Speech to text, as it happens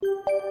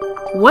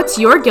What's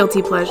your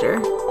guilty pleasure?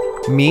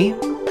 Me?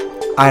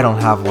 I don't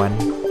have one.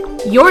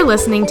 You're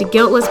listening to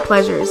Guiltless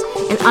Pleasures,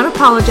 an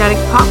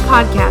unapologetic pop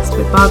podcast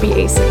with Bobby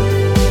Asen.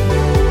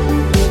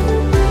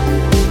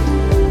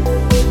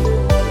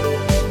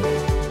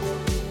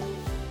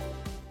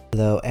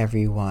 Hello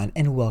everyone,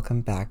 and welcome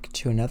back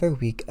to another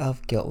week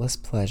of Guiltless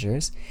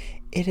Pleasures.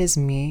 It is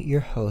me, your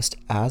host,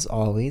 as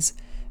always,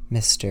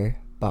 Mr.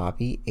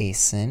 Bobby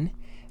Asen,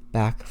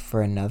 back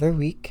for another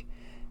week.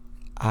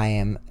 I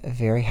am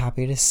very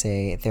happy to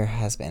say there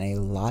has been a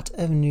lot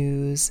of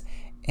news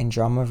and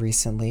drama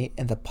recently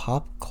in the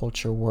pop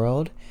culture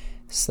world,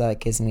 so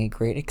that gives me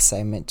great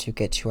excitement to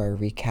get to our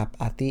recap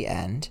at the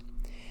end.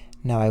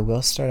 Now, I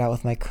will start out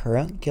with my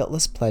current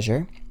guiltless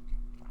pleasure.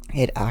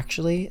 It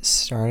actually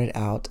started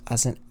out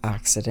as an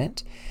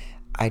accident.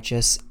 I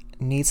just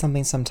need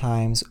something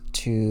sometimes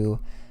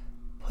to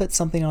put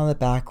something on the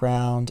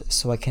background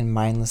so I can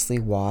mindlessly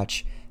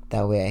watch.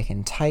 That way I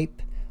can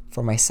type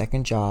for my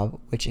second job,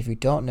 which, if you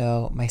don't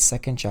know, my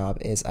second job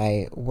is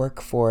I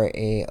work for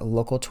a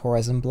local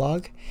tourism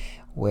blog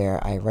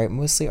where I write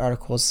mostly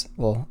articles,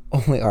 well,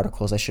 only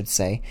articles I should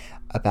say,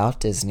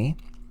 about Disney.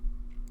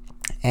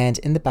 And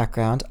in the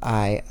background,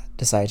 I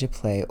decided to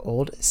play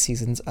old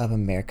seasons of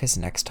America's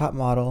Next Top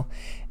Model,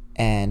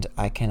 and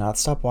I cannot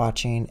stop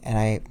watching, and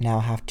I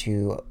now have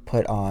to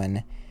put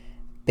on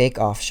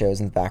bake-off shows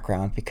in the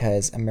background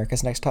because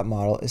America's Next Top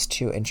Model is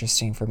too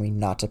interesting for me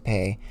not to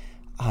pay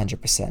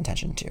 100%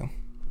 attention to.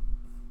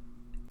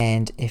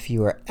 And if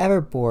you are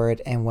ever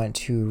bored and want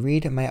to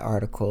read my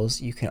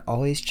articles, you can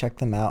always check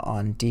them out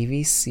on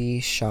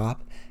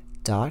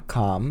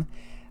dvcshop.com.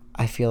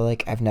 I feel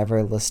like I've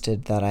never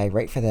listed that I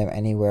write for them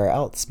anywhere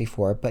else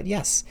before, but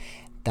yes,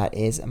 that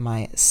is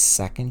my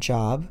second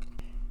job.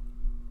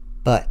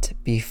 But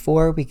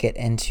before we get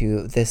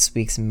into this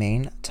week's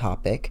main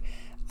topic,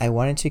 I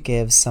wanted to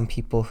give some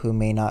people who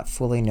may not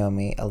fully know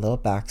me a little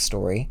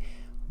backstory.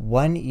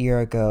 1 year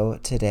ago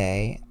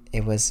today,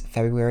 it was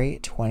February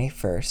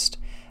 21st,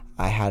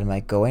 I had my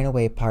going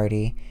away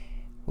party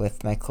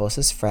with my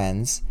closest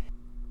friends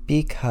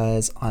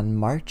because on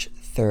March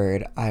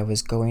 3rd, I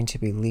was going to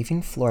be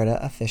leaving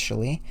Florida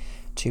officially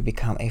to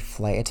become a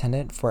flight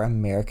attendant for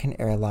American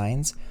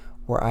Airlines,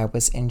 where I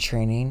was in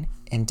training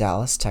in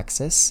Dallas,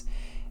 Texas.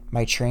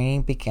 My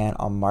training began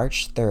on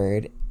March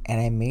 3rd, and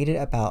I made it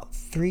about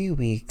 3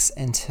 weeks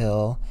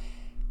until,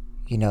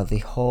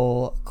 the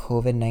whole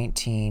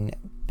COVID-19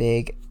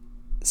 big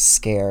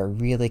scare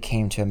really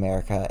came to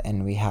America,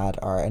 and we had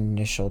our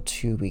initial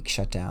 2-week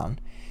shutdown.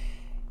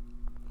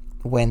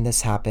 When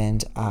this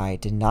happened, I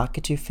did not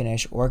get to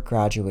finish or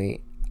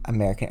graduate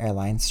American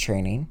Airlines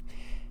training.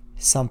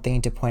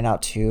 Something to point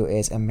out too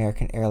is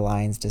American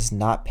Airlines does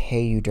not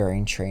pay you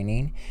during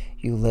training.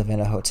 You live in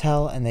a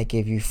hotel and they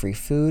give you free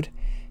food.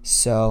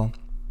 So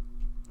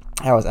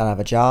I was out of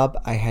a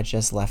job. I had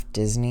just left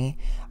Disney.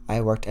 I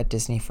worked at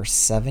Disney for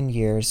 7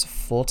 years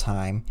full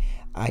time.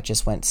 I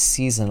just went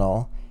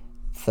seasonal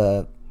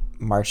the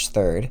March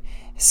 3rd.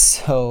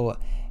 So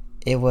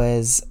it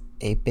was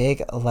a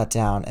big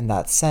letdown in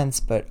that sense,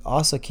 but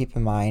also keep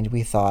in mind,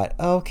 we thought,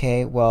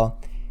 okay, well,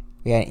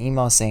 we had an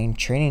email saying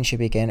training should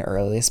begin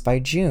earliest by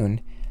June.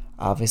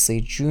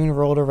 Obviously, June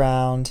rolled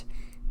around.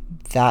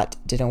 That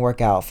didn't work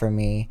out for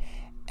me,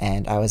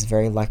 and I was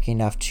very lucky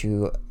enough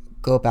to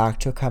go back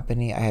to a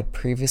company I had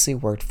previously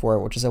worked for,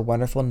 which is a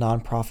wonderful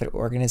nonprofit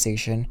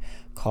organization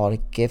called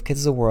Give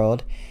Kids the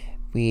World.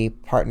 We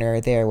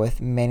partner there with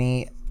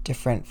many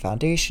different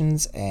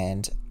foundations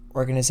and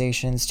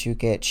organizations to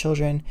get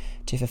children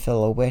to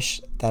fulfill a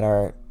wish that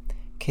are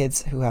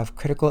kids who have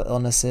critical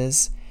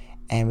illnesses,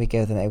 and we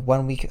give them a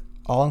 1-week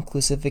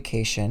all-inclusive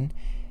vacation,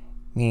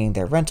 meaning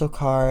their rental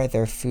car,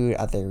 their food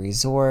at their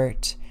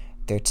resort,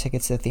 their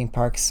tickets to the theme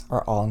parks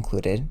are all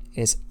included.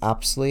 It is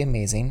absolutely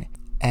amazing.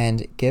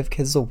 And Give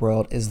Kids the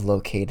World is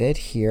located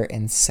here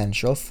in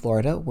Central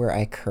Florida, where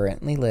I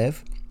currently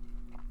live.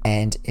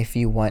 And if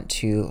you want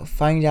to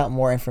find out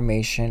more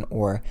information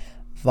or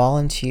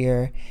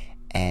volunteer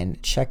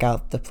and check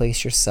out the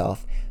place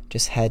yourself,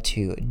 just head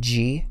to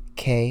gktw.org,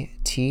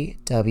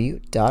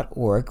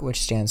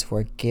 which stands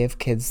for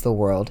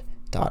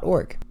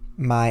givekidstheworld.org.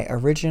 My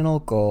original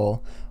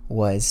goal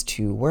was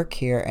to work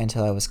here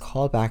until I was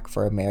called back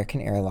for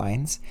American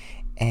Airlines,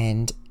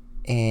 and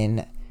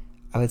in,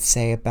 I would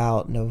say,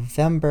 about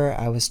November,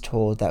 I was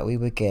told that we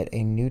would get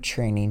a new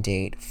training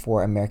date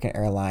for American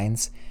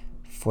Airlines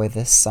for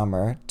this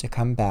summer to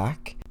come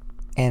back,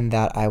 and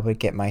that I would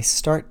get my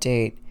start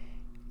date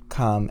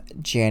come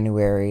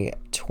January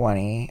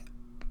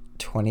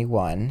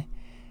 2021.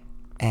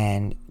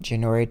 And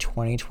January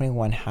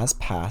 2021 has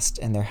passed,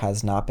 and there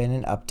has not been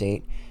an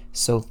update,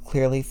 so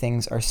clearly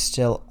things are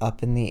still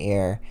up in the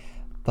air.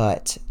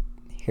 But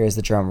here's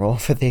the drum roll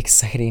for the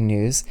exciting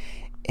news,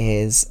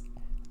 is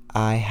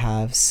I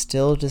have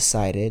still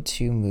decided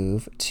to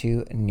move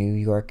to New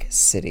York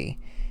City.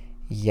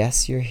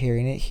 Yes, you're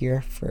hearing it here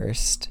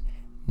first.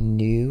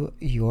 New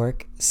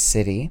York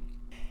City.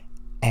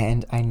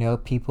 And I know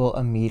people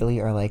immediately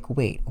are like,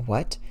 wait,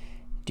 what?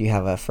 Do you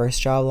have a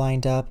first job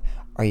lined up?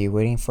 Are you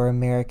waiting for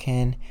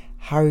American?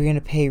 How are you going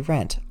to pay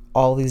rent?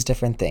 All these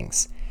different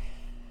things.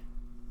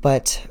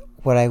 But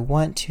what I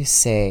want to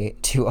say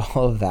to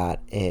all of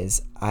that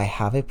is I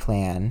have a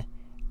plan.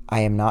 I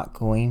am not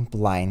going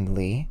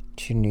blindly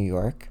to New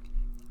York.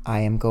 I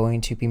am going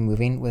to be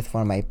moving with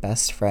one of my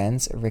best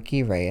friends,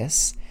 Ricky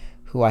Reyes,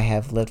 who I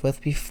have lived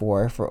with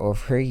before for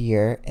over a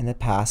year in the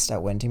past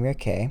at Windermere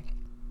K,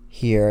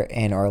 here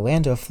in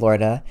Orlando,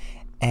 Florida.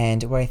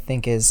 And what I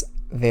think is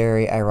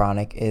very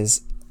ironic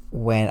is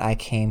when I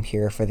came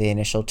here for the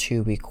initial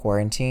 2-week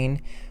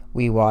quarantine,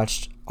 we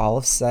watched all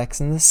of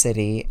Sex and the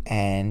City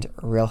and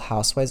Real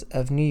Housewives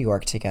of New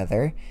York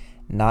together,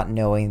 not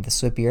knowing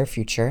this would be our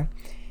future.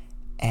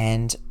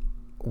 And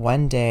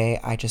one day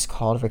I just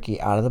called Ricky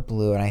out of the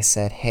blue and I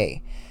said,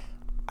 hey,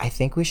 I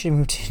think we should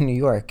move to New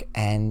York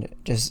and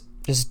just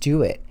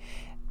do it.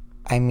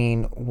 I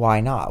mean, why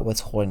not?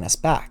 What's holding us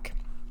back?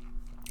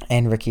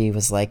 And Ricky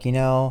was like,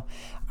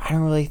 I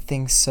don't really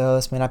think so.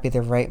 This may not be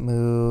the right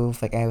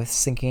move. Like, I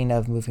was thinking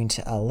of moving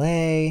to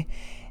LA.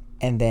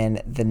 And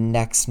then the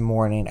next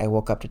morning, I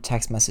woke up to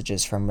text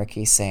messages from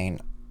Ricky saying,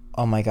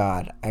 oh my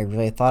God, I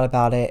really thought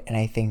about it and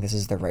I think this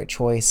is the right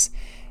choice.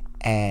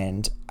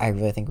 And I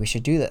really think we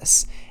should do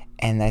this.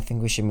 And I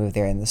think we should move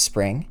there in the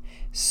spring.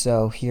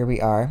 So here we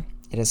are.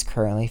 It is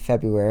currently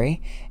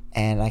February.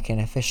 And I can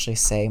officially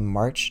say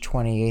March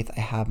 28th,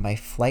 I have my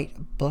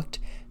flight booked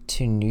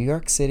to New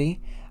York City.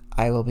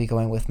 I will be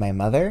going with my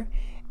mother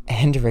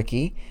and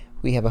Ricky.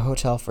 We have a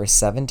hotel for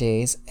 7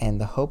 days in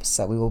the hopes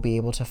that we will be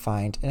able to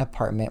find an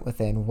apartment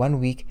within 1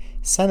 week,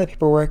 sign the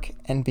paperwork,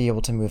 and be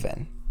able to move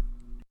in.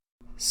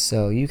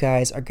 So you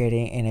guys are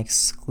getting an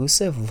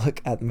exclusive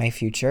look at my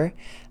future.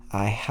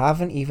 I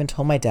haven't even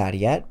told my dad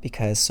yet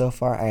because so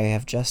far I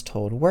have just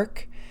told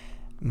work,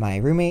 my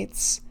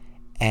roommates,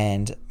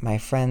 and my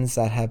friends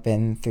that have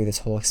been through this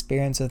whole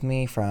experience with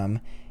me from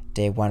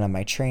day one of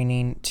my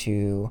training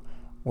to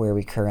where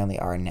we currently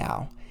are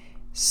now.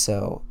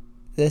 So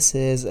this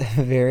is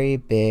very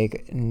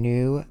big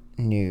new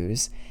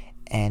news,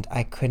 and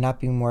I could not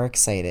be more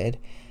excited.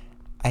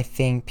 I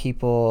think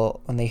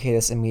people, when they hear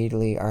this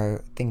immediately,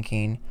 are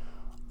thinking,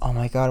 oh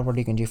my God, what are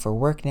you going to do for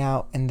work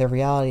now? And the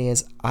reality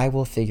is, I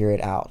will figure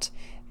it out.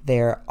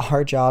 There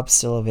are jobs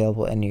still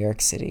available in New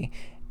York City.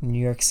 New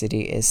York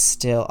City is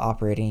still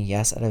operating,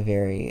 yes, at a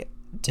very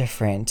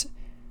different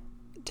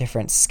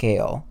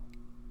scale,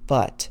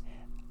 but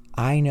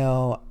I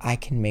know I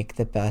can make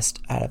the best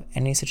out of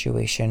any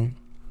situation.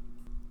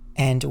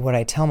 And what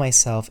I tell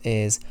myself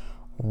is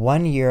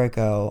 1 year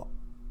ago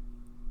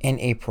in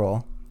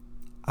April,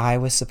 I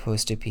was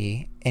supposed to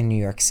be in New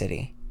York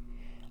City.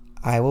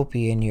 I will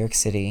be in New York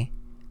City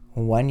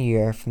 1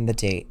 year from the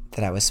date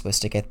that I was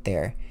supposed to get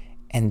there.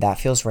 And that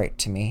feels right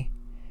to me.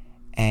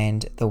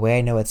 And the way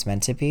I know it's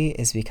meant to be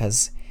is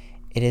because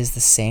it is the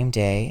same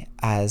day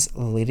as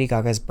Lady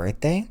Gaga's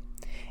birthday.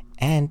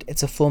 And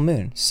it's a full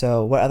moon.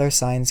 So what other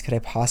signs could I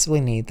possibly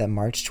need that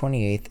March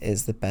 28th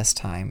is the best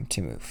time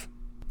to move?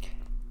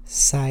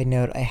 Side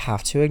note, I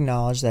have to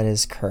acknowledge that it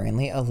is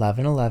currently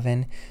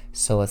 11:11,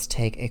 so let's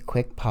take a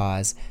quick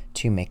pause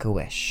to make a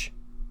wish.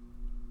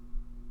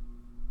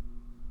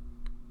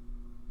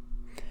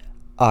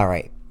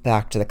 Alright,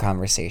 back to the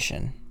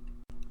conversation.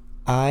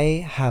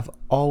 I have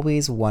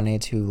always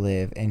wanted to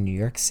live in New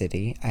York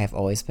City. I have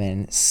always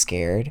been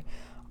scared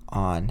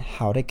on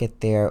how to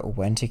get there,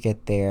 when to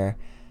get there,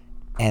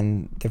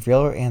 and the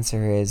real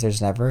answer is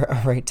there's never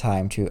a right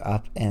time to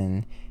up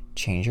and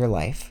change your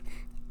life.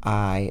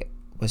 I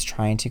was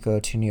trying to go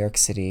to New York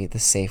City the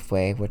safe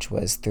way, which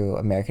was through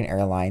American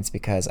Airlines,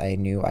 because I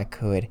knew I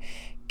could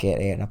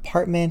get an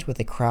apartment with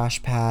a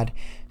crash pad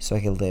so I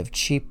could live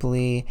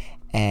cheaply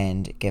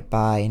and get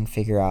by and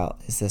figure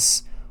out, is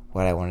this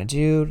what I want to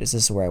do? Is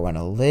this where I want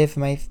to live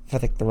for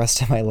the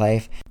rest of my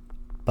life?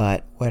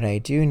 But what I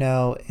do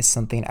know is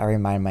something I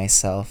remind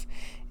myself,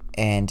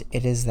 and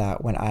it is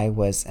that when I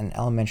was in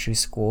elementary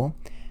school,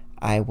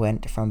 I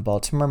went from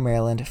Baltimore,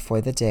 Maryland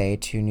for the day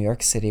to New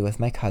York City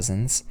with my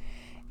cousins.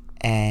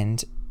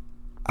 And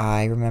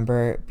I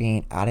remember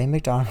being at a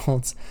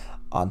McDonald's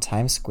on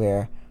Times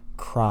Square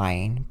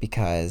crying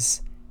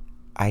because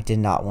I did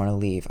not want to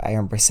leave. I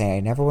remember saying, I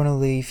never want to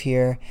leave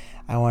here.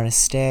 I want to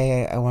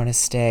stay,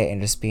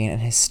 and just being in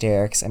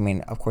hysterics. I mean,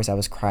 of course, I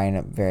was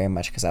crying very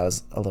much because I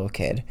was a little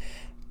kid.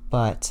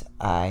 But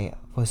I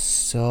was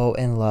so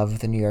in love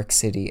with New York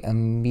City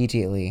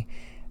immediately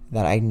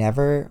that I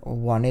never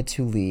wanted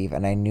to leave,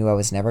 and I knew I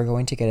was never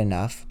going to get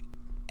enough.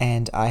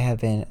 And I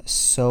have been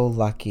so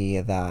lucky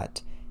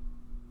that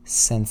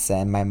since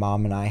then, my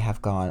mom and I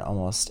have gone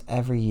almost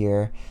every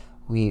year.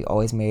 We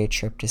always made a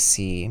trip to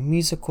see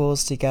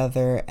musicals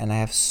together, and I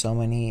have so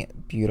many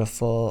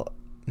beautiful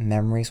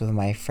memories with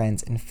my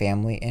friends and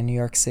family in New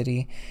York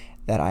City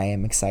that I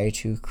am excited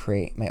to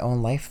create my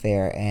own life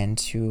there and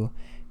to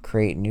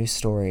create new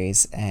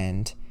stories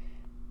and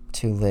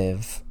to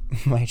live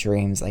my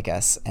dreams, I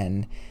guess,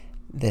 in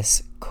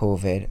this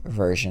COVID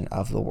version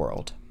of the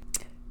world.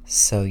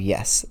 So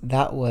yes,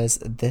 that was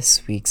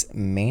this week's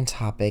main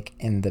topic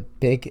in the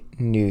big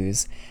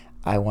news.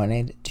 I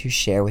wanted to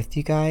share with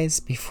you guys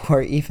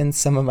before even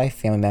some of my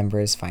family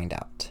members find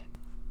out.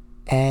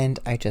 And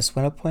I just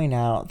want to point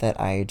out that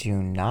I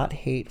do not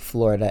hate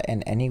Florida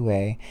in any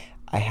way.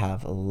 I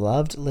have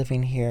loved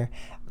living here.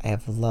 I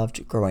have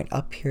loved growing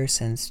up here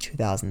since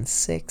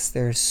 2006.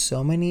 There's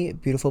so many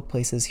beautiful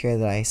places here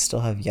that I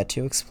still have yet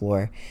to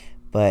explore.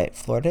 But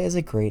Florida is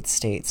a great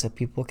state, so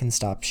people can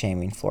stop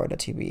shaming Florida,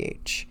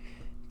 TBH.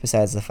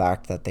 Besides the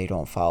fact that they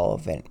don't follow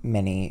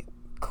many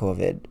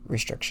COVID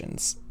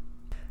restrictions.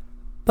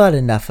 But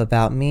enough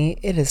about me.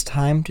 It is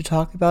time to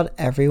talk about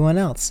everyone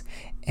else.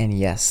 And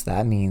yes,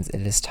 that means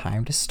it is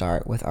time to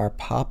start with our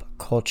pop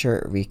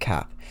culture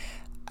recap.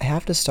 I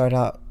have to start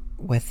out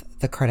with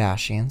the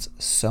Kardashians.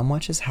 So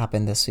much has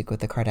happened this week with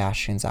the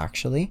Kardashians,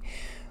 actually.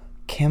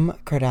 Kim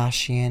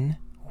Kardashian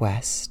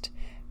West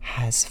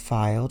has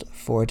filed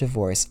for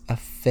divorce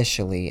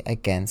officially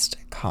against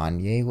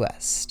Kanye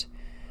West.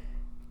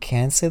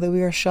 Can't say that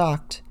we are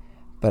shocked,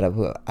 but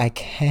what I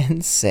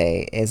can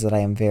say is that I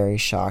am very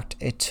shocked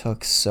it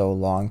took so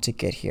long to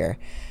get here.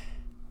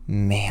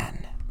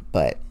 Man,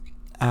 but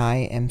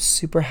I am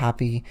super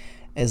happy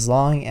as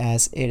long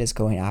as it is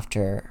going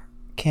after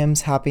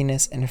Kim's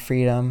happiness and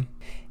freedom.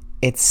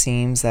 It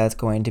seems that it's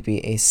going to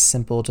be a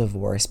simple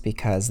divorce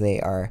because they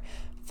are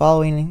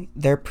following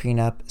their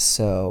prenup,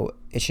 so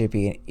it should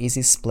be an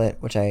easy split,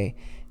 which I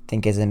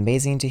think is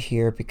amazing to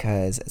hear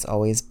because it's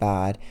always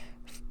bad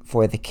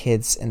for the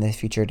kids in the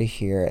future to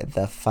hear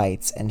the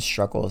fights and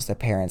struggles their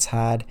parents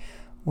had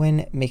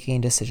when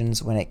making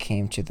decisions when it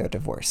came to their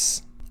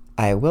divorce.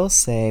 I will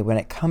say, when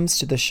it comes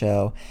to the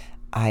show,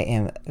 I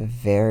am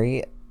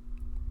very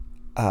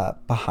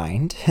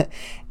behind,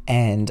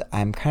 and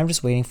I'm kind of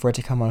just waiting for it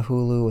to come on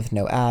Hulu with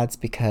no ads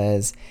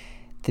because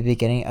the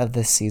beginning of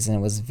the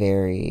season was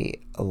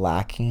very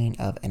lacking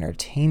of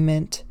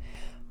entertainment.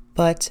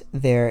 But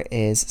there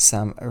is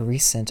some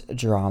recent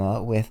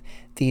drama with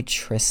the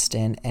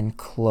Tristan and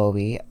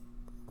Khloe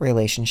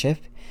relationship.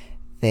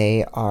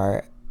 They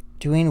are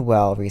doing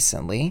well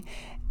recently,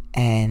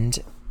 and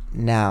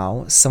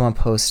now someone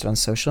posted on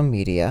social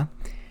media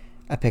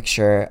a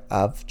picture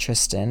of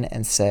Tristan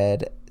and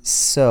said,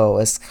 "So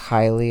is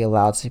Kylie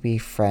allowed to be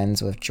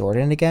friends with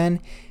Jordan again?"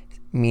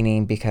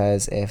 Meaning,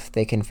 because if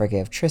they can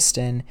forgive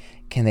Tristan,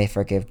 can they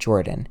forgive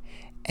Jordan?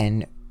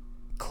 And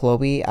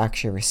Khloe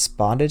actually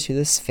responded to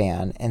this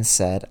fan and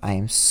said, "I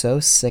am so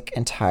sick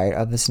and tired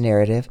of this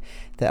narrative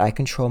that I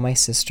control my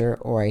sister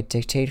or I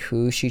dictate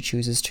who she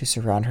chooses to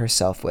surround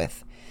herself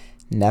with.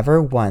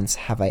 Never once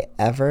have I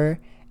ever,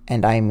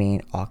 and I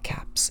mean all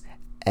caps,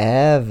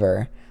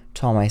 ever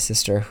told my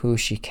sister who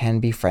she can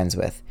be friends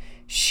with.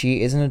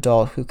 She is an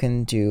adult who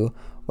can do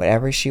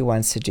whatever she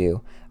wants to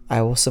do.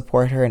 I will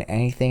support her in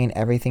anything and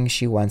everything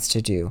she wants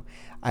to do.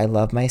 I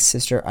love my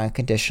sister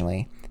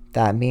unconditionally.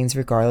 That means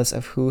regardless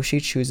of who she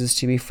chooses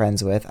to be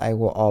friends with, I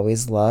will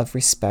always love,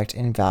 respect,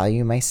 and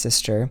value my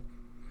sister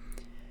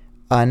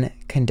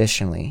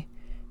unconditionally.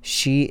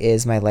 She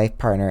is my life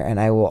partner, and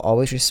I will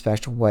always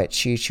respect what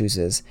she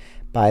chooses.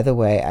 By the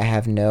way, I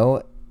have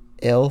no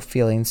ill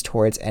feelings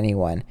towards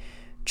anyone.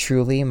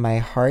 Truly, my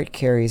heart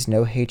carries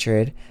no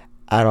hatred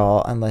at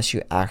all unless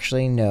you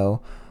actually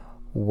know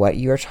what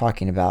you are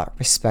talking about.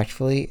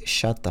 Respectfully,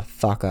 shut the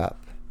fuck up."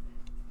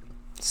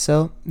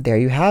 So, there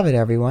you have it,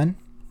 everyone.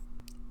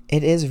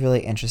 It is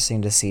really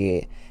interesting to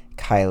see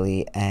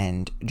Kylie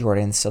and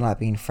Jordan still not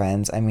being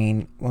friends. I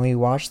mean, when we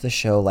watched the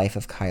show Life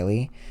of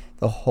Kylie,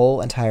 the whole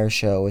entire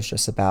show was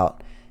just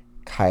about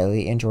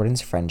Kylie and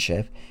Jordan's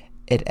friendship.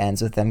 It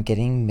ends with them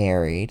getting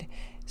married.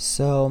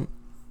 So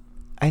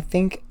I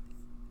think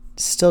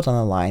still down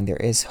the line there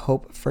is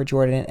hope for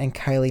Jordan and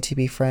Kylie to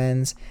be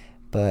friends,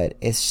 but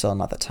it's still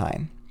not the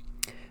time.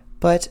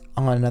 But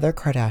on another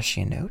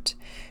Kardashian note,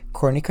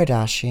 Kourtney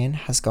Kardashian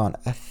has gone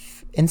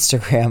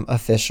Instagram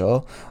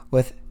official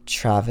with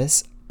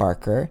Travis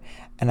Barker,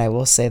 and I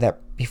will say that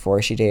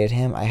before she dated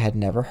him, I had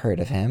never heard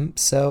of him,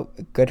 so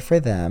good for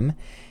them.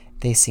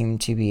 They seem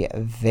to be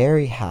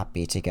very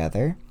happy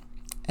together,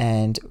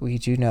 and we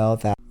do know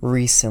that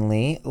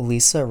recently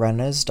Lisa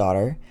Rinna's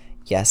daughter,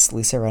 yes,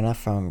 Lisa Rinna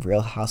from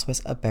Real Housewives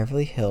of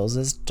Beverly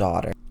Hills'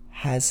 daughter,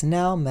 has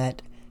now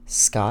met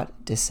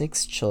Scott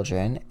Disick's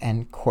children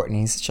and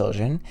Kourtney's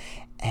children,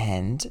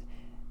 and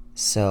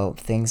so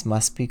things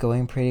must be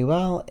going pretty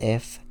well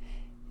if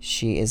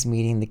she is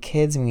meeting the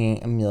kids,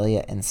 meaning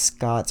Amelia and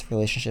Scott's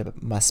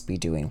relationship must be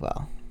doing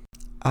well.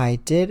 I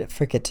did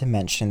forget to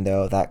mention,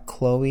 though, that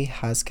Khloe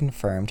has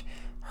confirmed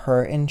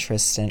her and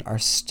Tristan are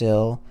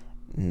still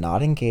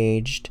not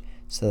engaged,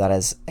 so that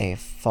is a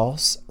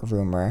false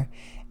rumor.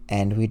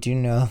 And we do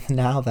know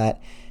now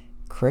that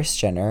Kris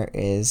Jenner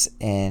is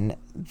in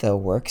the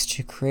works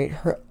to create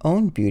her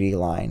own beauty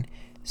line,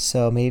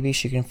 so maybe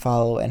she can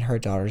follow in her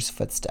daughter's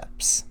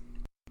footsteps.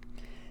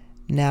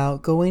 Now,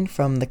 going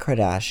from the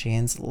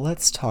Kardashians,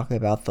 let's talk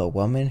about the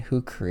woman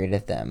who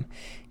created them.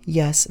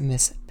 Yes,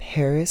 Miss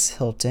Paris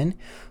Hilton,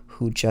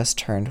 who just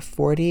turned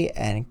 40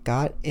 and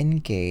got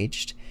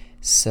engaged.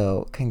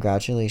 So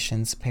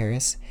congratulations,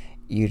 Paris.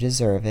 You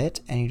deserve it,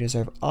 and you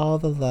deserve all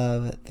the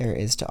love there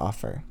is to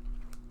offer.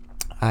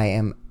 I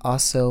am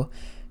also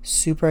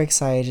super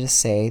excited to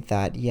say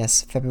that,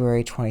 yes,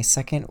 February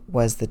 22nd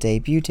was the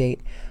debut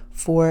date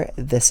for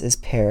This Is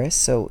Paris,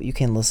 so you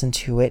can listen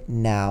to it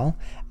now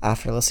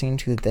after listening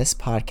to this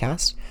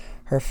podcast.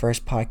 Her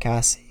first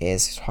podcast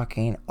is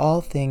talking all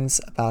things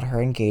about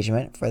her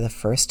engagement for the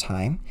first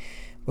time,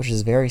 which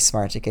is very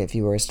smart to get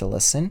viewers to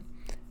listen.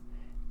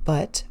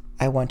 But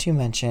I want to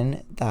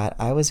mention that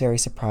I was very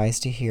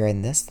surprised to hear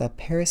in this that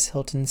Paris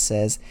Hilton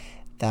says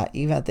that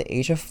even at the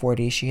age of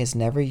 40, she has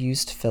never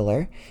used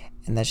filler,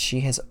 and that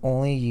she has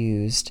only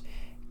used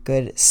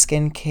good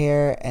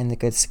skincare and the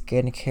good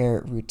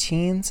skincare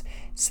routines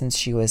since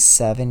she was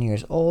 7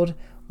 years old,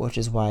 which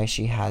is why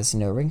she has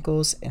no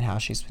wrinkles and how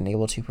she's been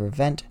able to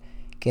prevent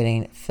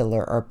getting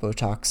filler or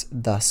Botox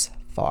thus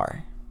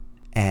far.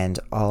 And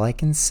all I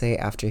can say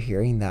after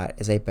hearing that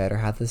is I better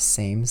have the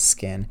same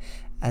skin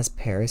as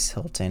Paris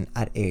Hilton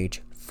at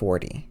age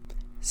 40.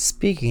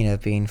 Speaking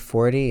of being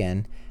 40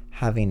 and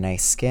having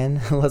nice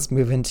skin, let's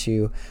move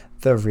into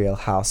the Real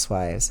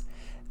Housewives.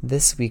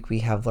 This week we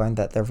have learned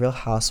that the Real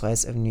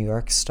Housewives of New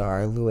York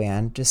star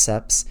Luann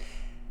Giuseppe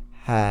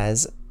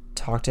has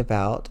talked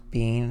about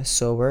being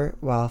sober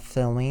while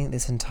filming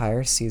this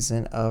entire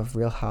season of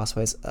Real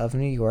Housewives of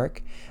New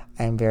York.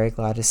 I am very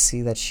glad to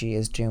see that she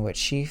is doing what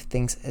she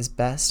thinks is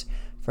best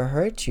for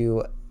her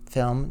to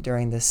film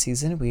during this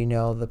season. We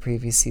know the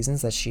previous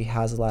seasons that she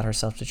has allowed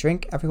herself to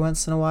drink every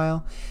once in a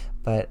while,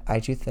 but I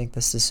do think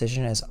this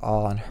decision is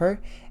all on her,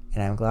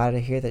 and I'm glad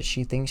to hear that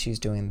she thinks she's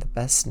doing the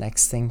best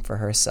next thing for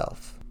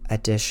herself.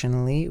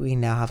 Additionally, we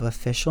now have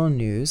official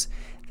news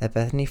that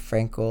Bethany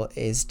Frankel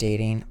is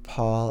dating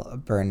Paul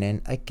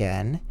Vernon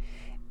again,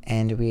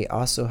 and we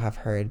also have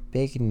heard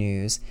big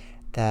news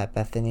that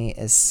Bethany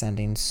is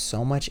sending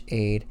so much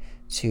aid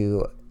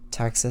to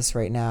Texas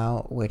right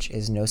now, which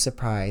is no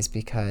surprise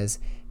because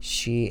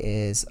she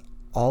is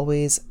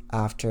always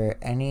after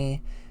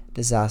any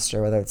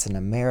disaster, whether it's in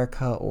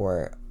America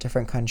or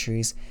different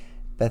countries.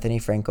 Bethany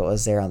Frankel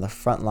is there on the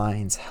front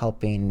lines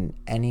helping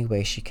any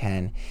way she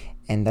can,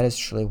 and that is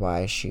truly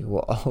why she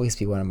will always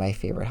be one of my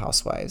favorite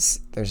housewives.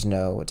 There's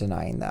no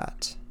denying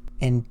that.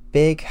 In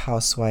big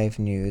housewife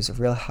news,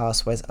 Real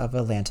Housewives of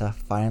Atlanta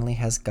finally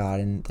has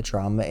gotten the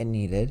drama it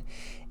needed.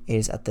 It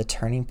is at the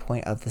turning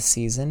point of the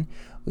season.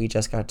 We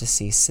just got to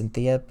see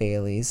Cynthia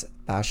Bailey's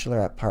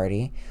bachelorette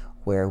party,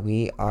 where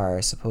we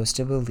are supposed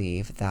to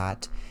believe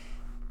that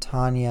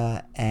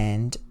Tanya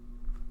and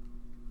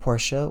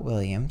Portia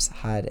Williams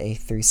had a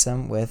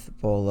threesome with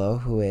Bolo,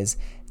 who is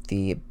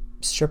the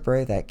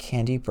stripper that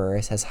Kandi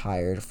Burruss has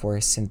hired for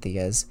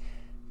Cynthia's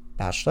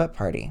bachelorette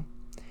party.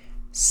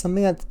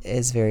 Something that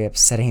is very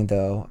upsetting,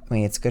 though, I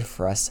mean, it's good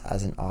for us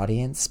as an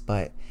audience,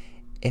 but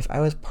if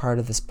I was part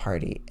of this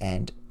party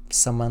and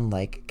someone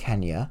like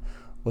Kenya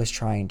was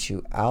trying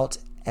to out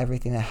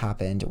everything that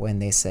happened when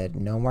they said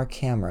no more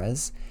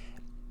cameras,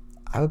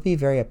 I would be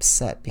very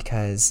upset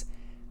because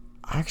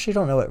I actually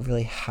don't know what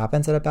really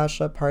happens at a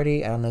bachelorette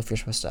party. I don't know if you're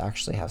supposed to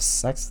actually have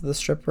sex with the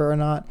stripper or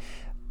not,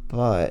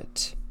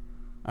 but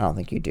I don't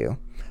think you do.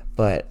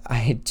 But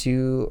I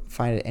do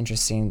find it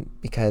interesting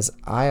because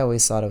I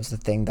always thought it was the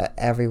thing that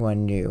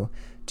everyone knew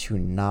to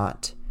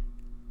not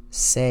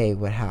say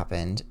what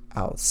happened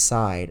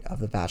outside of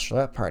the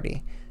bachelorette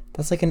party.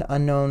 That's like an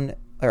unknown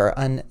or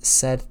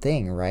unsaid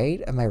thing,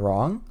 right? Am I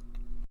wrong?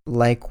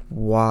 Like,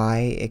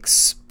 why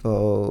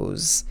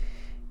expose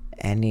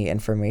any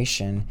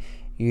information?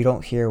 You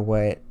don't hear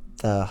what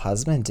the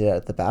husband did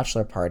at the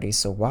bachelor party,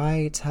 so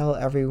why tell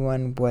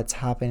everyone what's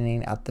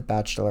happening at the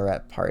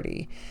bachelorette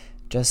party?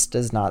 Just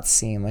does not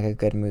seem like a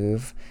good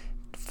move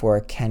for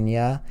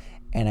Kenya,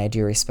 and I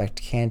do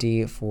respect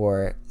Kandi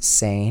for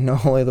saying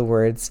only the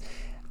words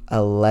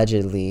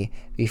allegedly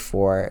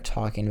before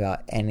talking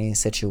about any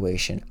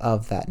situation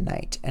of that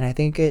night. And I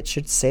think it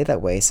should stay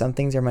that way. Some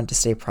things are meant to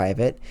stay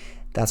private.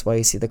 That's why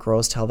you see the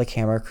girls tell the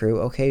camera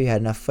crew, okay, you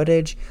had enough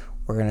footage.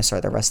 We're going to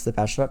start the rest of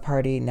the bachelorette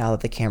party now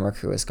that the camera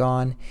crew is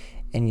gone.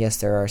 And yes,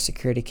 there are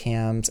security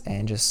cams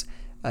and just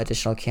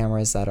additional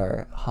cameras that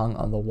are hung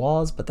on the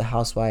walls, but the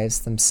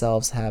housewives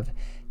themselves have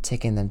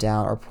taken them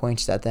down or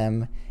pointed at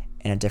them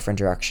in a different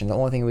direction. The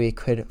only thing we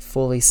could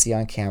fully see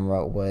on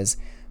camera was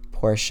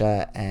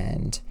Portia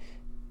and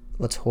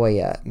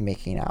LaToya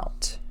making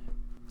out.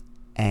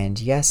 And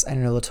yes, I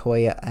know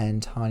LaToya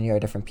and Tanya are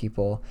different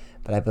people,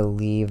 but I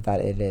believe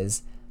that it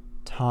is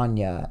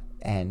Tanya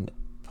and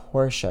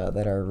Portia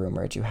that are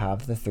rumored to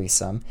have the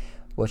threesome,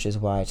 which is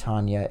why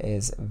Tanya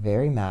is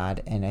very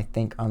mad. And I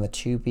think on the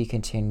to be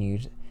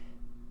continued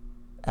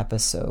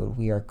episode,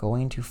 we are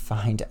going to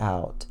find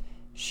out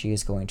she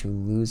is going to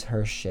lose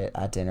her shit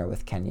at dinner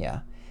with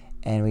Kenya.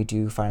 And we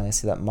do finally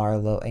see that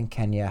Marlo and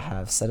Kenya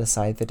have set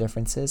aside the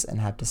differences and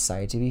have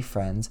decided to be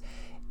friends.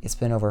 It's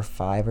been over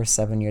 5 or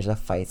 7 years of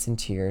fights and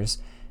tears.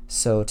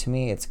 So to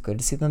me, it's good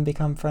to see them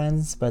become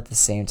friends. But at the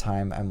same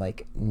time, I'm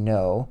like,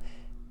 no,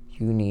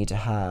 you need to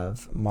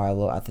have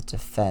Marlo at the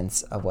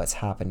defense of what's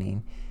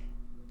happening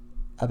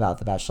about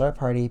the bachelorette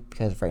party,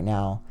 because right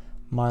now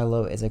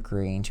Marlo is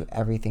agreeing to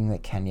everything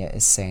that Kenya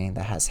is saying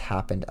that has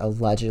happened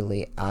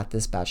allegedly at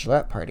this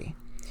bachelorette party.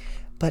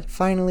 But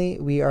finally,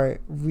 we are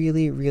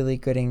really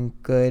getting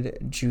good,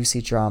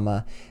 juicy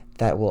drama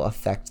that will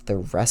affect the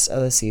rest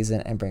of the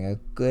season and bring a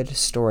good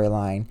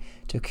storyline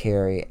to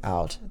carry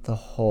out the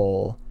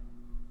whole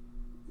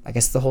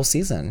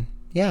season.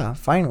 Yeah,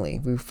 finally.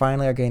 We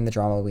finally are getting the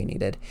drama we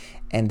needed.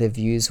 And the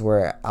views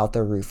were out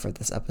the roof for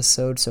this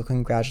episode. So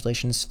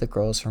congratulations to the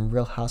girls from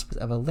Real Housewives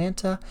of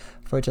Atlanta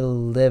for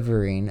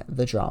delivering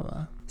the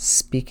drama.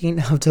 Speaking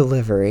of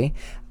delivery,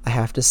 I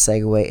have to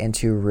segue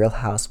into Real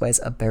Housewives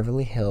of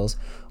Beverly Hills.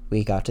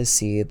 We got to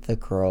see the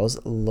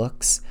girls'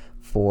 looks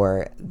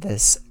for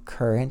this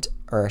current,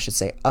 or I should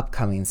say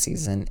upcoming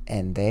season.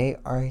 And they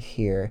are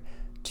here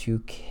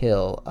to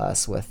kill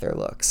us with their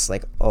looks.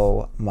 Like,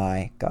 oh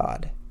my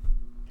God.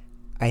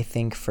 I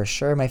think for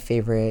sure my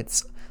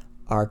favorites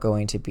are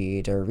going to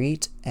be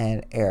Dorit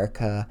and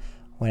Erica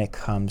when it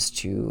comes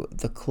to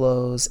the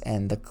clothes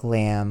and the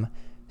glam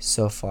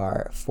so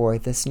far for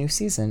this new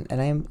season.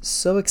 And I'm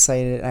so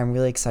excited. I'm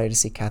really excited to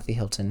see Kathy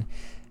Hilton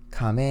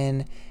come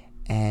in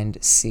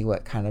and see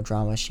what kind of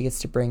drama she gets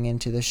to bring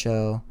into the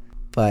show.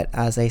 But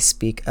as I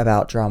speak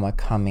about drama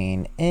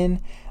coming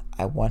in,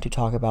 I want to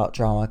talk about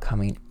drama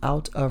coming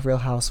out of Real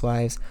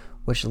Housewives,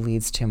 which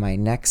leads to my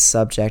next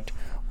subject,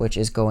 which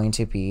is going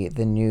to be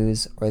the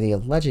news, or the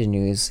alleged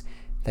news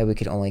that we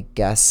can only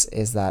guess,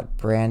 is that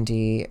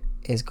Brandi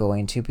is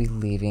going to be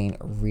leaving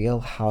Real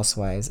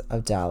Housewives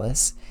of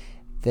Dallas.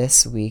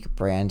 This week,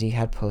 Brandi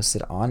had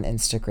posted on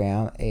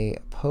Instagram a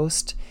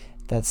post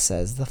that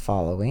says the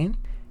following: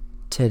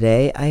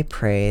 "Today I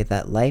pray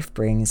that life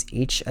brings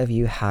each of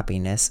you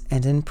happiness,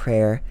 and in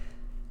prayer,"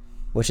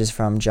 which is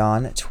from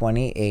John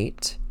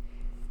 28.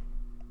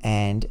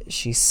 And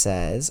she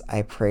says,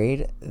 "I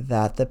prayed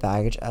that the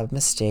baggage of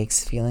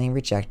mistakes, feeling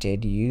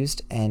rejected,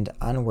 used, and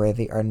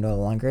unworthy are no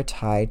longer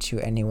tied to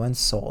anyone's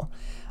soul.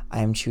 I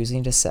am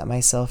choosing to set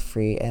myself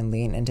free and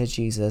lean into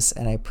Jesus,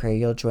 and I pray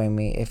you'll join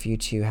me if you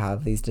too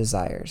have these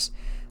desires.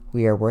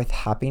 We are worth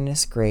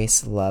happiness,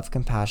 grace, love,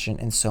 compassion,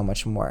 and so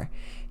much more.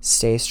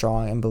 Stay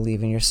strong and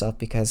believe in yourself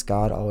because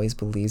God always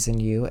believes in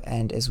you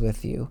and is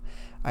with you.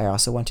 I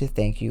also want to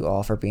thank you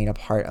all for being a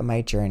part of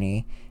my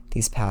journey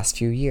these past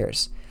few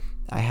years.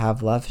 I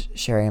have loved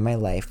sharing my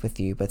life with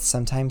you, but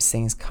sometimes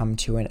things come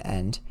to an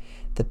end.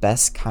 The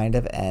best kind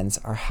of ends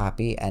are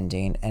happy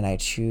ending, and I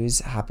choose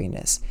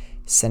happiness.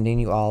 Sending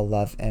you all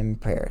love and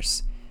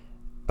prayers."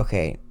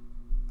 Okay,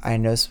 I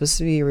know it's supposed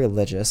to be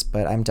religious,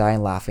 but I'm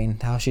dying laughing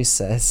how she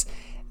says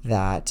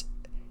that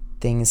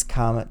things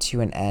come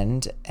to an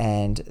end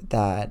and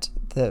that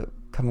the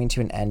coming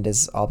to an end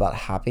is all about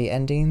happy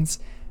endings,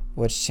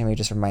 which to me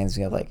just reminds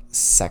me of like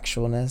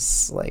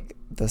sexualness, like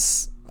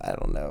this, I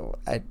don't know.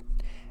 I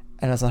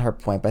know it's not her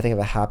point, but I think of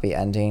a happy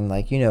ending,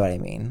 like, you know what I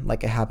mean,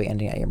 like a happy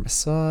ending at your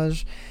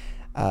massage.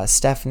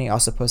 Stephanie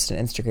also posted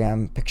an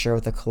Instagram picture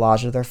with a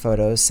collage of their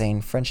photos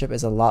saying, "Friendship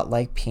is a lot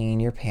like peeing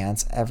your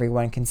pants.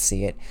 Everyone can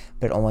see it,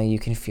 but only you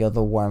can feel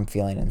the warm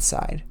feeling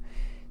inside."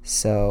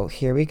 So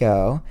here we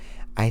go.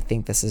 I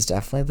think this is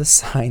definitely the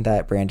sign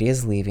that Brandi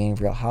is leaving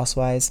Real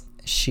Housewives.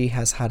 She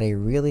has had a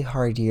really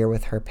hard year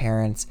with her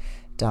parents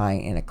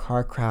dying in a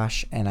car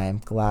crash, and I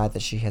am glad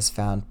that she has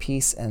found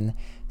peace in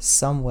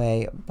some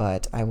way,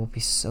 but I will be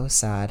so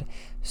sad.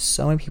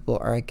 So many people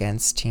are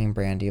against Team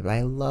Brandi, but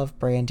I love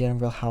Brandi and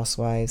Real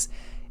Housewives.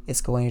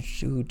 It's going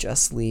to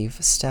just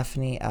leave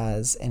Stephanie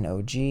as an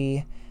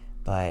OG,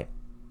 but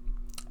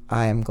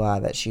I am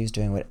glad that she's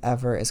doing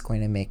whatever is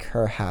going to make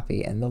her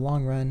happy in the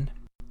long run.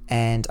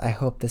 And I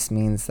hope this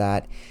means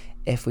that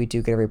if we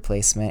do get a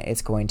replacement,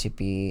 it's going to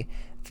be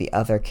the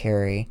other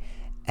Carrie.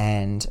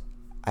 And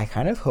I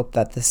kind of hope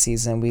that this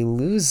season we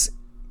lose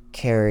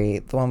Carrie,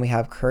 the one we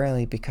have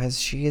currently, because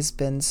she has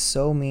been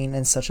so mean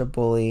and such a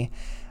bully.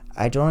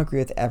 I don't agree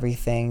with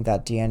everything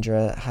that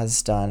Deandra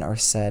has done or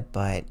said,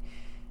 but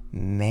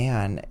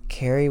man,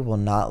 Carrie will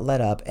not let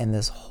up, and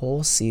this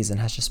whole season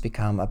has just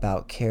become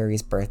about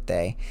Carrie's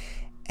birthday.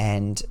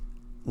 And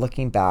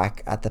looking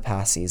back at the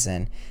past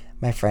season,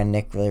 my friend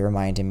Nick really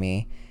reminded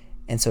me,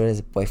 and so did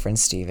his boyfriend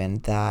Steven,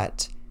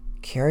 that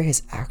Carrie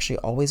has actually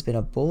always been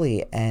a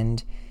bully.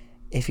 And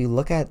if you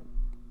look at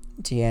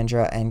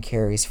Deandra and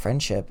Carrie's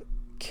friendship,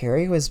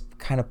 Carrie was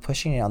kind of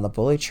pushing it on the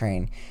bully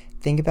train.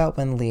 Think about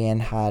when Leanne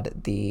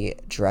had the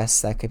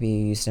dress that could be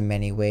used in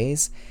many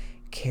ways.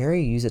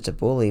 Carrie used it to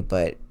bully,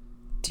 but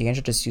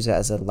Deandra just used it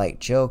as a light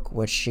joke,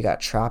 which she got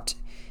trapped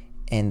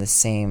in the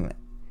same,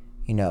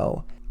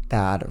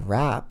 bad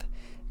rap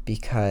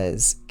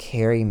because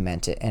Carrie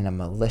meant it in a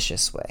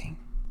malicious way.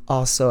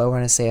 Also, I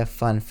want to say a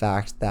fun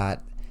fact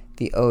that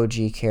the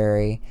OG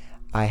Carrie,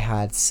 I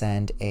had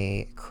send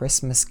a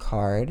Christmas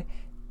card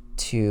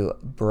to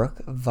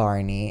Brooke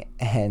Varney,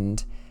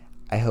 and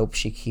I hope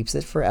she keeps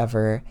it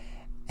forever.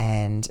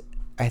 And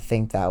I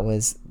think that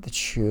was the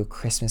true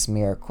Christmas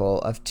miracle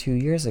of 2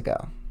 years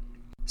ago.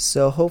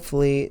 So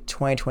hopefully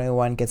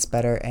 2021 gets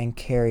better and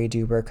Carrie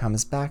Duber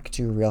comes back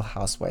to Real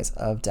Housewives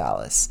of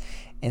Dallas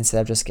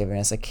instead of just giving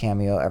us a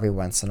cameo every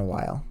once in a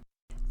while.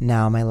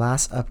 Now, my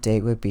last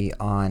update would be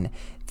on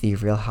the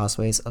Real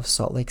Housewives of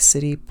Salt Lake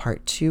City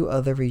Part 2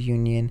 of the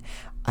reunion.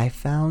 I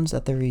found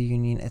that the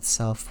reunion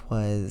itself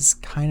was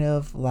kind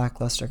of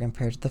lackluster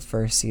compared to the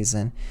first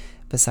season,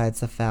 besides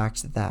the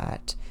fact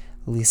that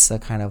Lisa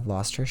kind of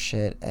lost her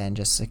shit and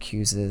just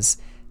accuses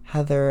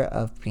Heather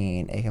of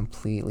being a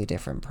completely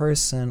different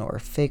person or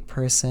fake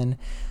person.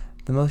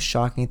 The most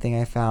shocking thing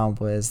I found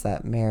was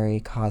that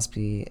Mary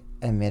Cosby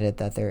admitted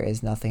that there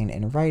is nothing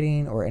in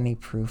writing or any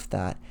proof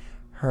that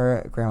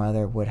her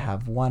grandmother would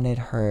have wanted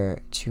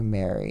her to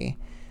marry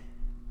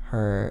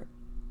her,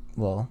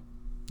 well,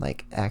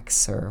 like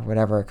ex or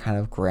whatever kind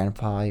of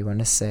grandpa you want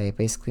to say,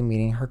 basically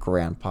meaning her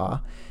grandpa.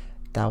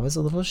 That was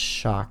a little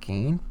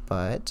shocking,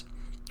 but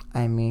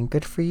I mean,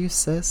 good for you,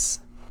 sis.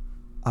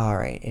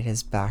 Alright, it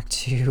is back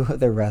to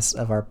the rest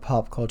of our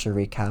pop culture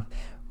recap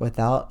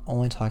without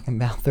only talking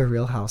about the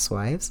Real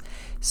Housewives.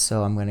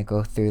 So I'm going to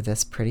go through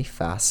this pretty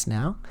fast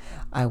now.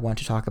 I want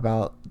to talk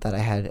about that I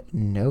had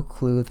no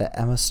clue that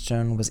Emma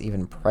Stone was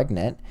even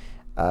pregnant.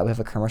 We have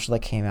a commercial that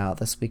came out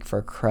this week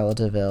for Cruella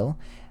de Vil,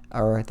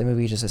 or the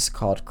movie just is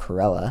called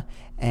Cruella,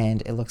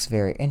 and it looks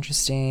very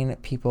interesting.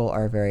 People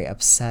are very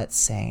upset,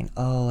 saying,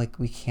 oh, like,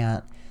 we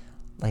can't,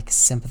 like,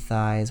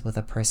 sympathize with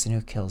a person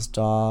who kills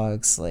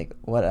dogs, like,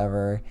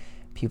 whatever.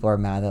 People are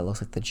mad that it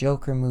looks like the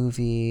Joker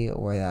movie,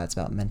 or that it's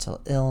about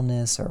mental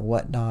illness or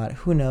whatnot.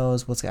 Who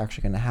knows what's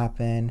actually going to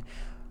happen,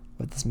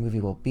 what this movie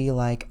will be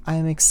like.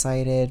 I'm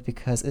excited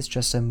because it's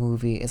just a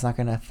movie. It's not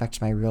going to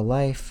affect my real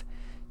life.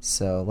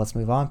 So let's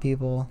move on,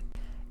 people.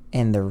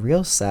 In the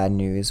real sad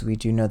news, we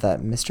do know that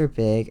Mr.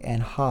 Big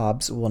and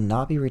Hobbs will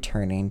not be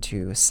returning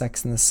to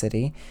Sex and the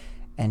City,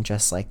 and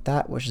Just Like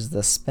That, which is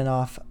the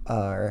spin-off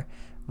or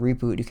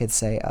reboot, you could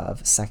say,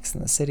 of Sex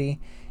and the City.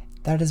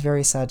 That is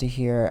very sad to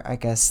hear. I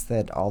guess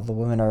that all the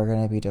women are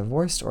going to be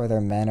divorced, or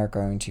their men are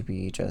going to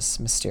be just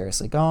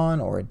mysteriously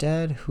gone or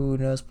dead. Who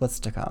knows what's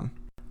to come.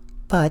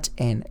 But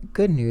in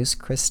good news,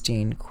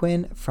 Christine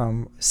Quinn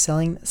from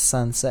Selling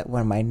Sunset,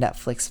 one of my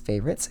Netflix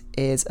favorites,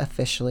 is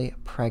officially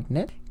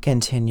pregnant.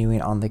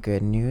 Continuing on the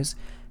good news,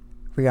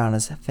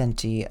 Rihanna's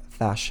Fenty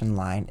fashion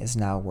line is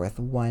now worth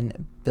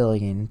 $1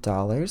 billion.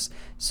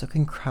 So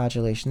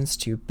congratulations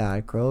to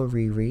bad girl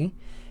Riri.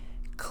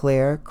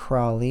 Claire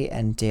Crawley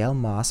and Dale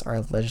Moss are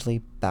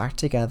allegedly back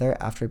together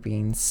after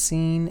being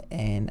seen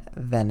in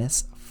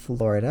Venice,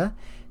 Florida.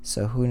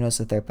 So who knows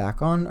if they're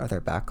back on or they're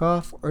back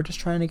off or just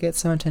trying to get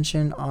some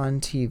attention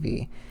on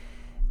TV.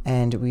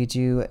 And we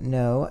do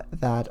know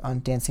that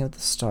on Dancing with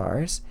the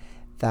Stars,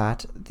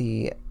 that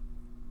the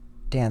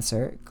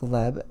dancer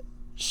Gleb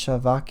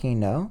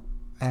Shavakino,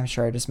 I'm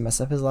sure I just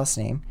messed up his last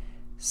name,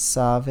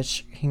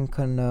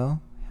 Savichhinkono,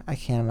 I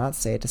cannot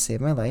say it to save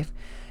my life,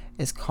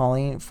 is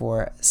calling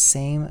for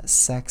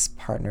same-sex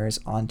partners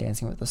on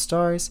Dancing with the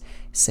Stars,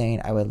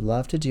 saying, I would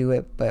love to do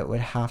it, but it would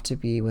have to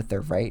be with the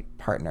right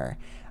partner.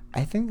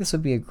 I think this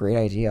would be a great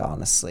idea,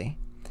 honestly.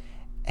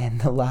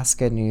 And the last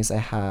good news I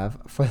have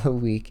for the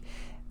week,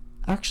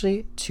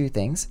 actually two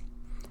things,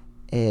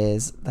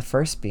 is the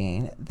first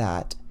being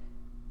that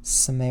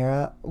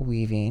Samara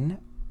Weaving,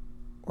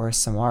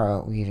 once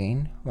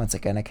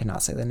again I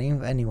cannot say the name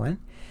of anyone,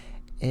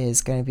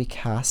 is going to be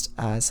cast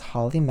as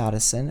Holly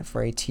Madison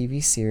for a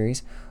TV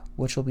series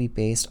which will be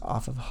based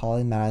off of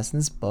Holly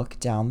Madison's book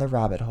Down the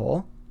Rabbit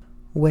Hole,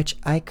 which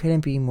I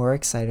couldn't be more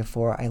excited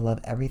for. I love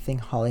everything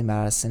Holly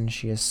Madison.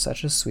 She is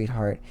such a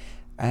sweetheart.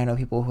 I know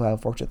people who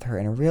have worked with her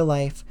in real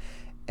life,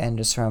 and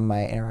just from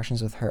my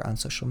interactions with her on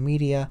social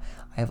media,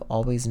 I've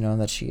always known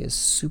that she is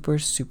super,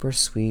 super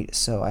sweet.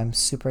 So I'm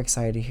super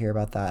excited to hear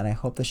about that, and I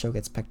hope the show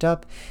gets picked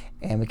up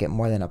and we get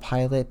more than a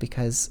pilot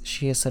because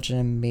she has such an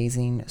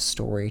amazing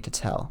story to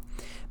tell.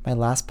 My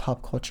last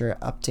pop culture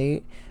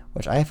update,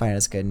 which I find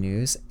is good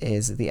news,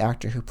 is the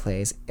actor who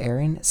plays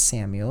Aaron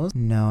Samuels,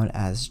 known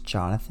as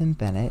Jonathan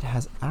Bennett,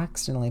 has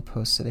accidentally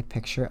posted a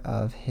picture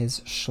of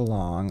his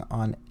schlong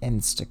on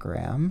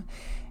Instagram,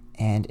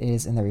 and it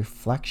is in the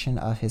reflection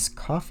of his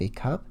coffee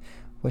cup,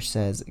 which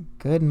says,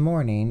 "Good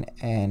morning,"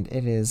 and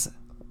it is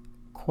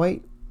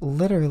quite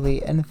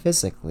literally and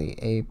physically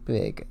a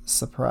big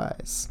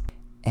surprise.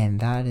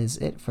 And that is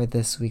it for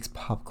this week's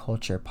Pop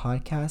Culture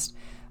Podcast.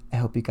 I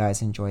hope you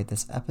guys enjoyed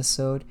this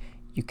episode.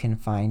 You can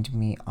find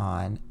me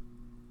on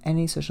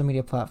any social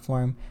media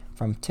platform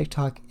from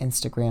TikTok,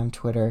 Instagram,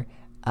 Twitter,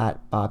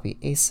 at Bobby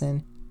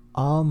Asen.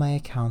 All my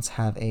accounts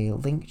have a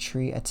link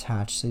tree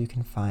attached, so you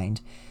can find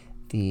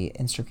the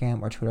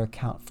Instagram or Twitter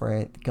account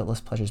for the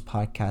Guiltless Pleasures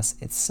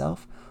podcast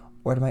itself,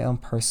 or to my own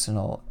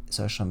personal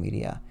social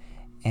media.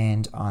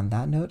 And on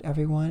that note,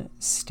 everyone,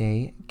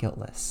 stay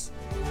guiltless.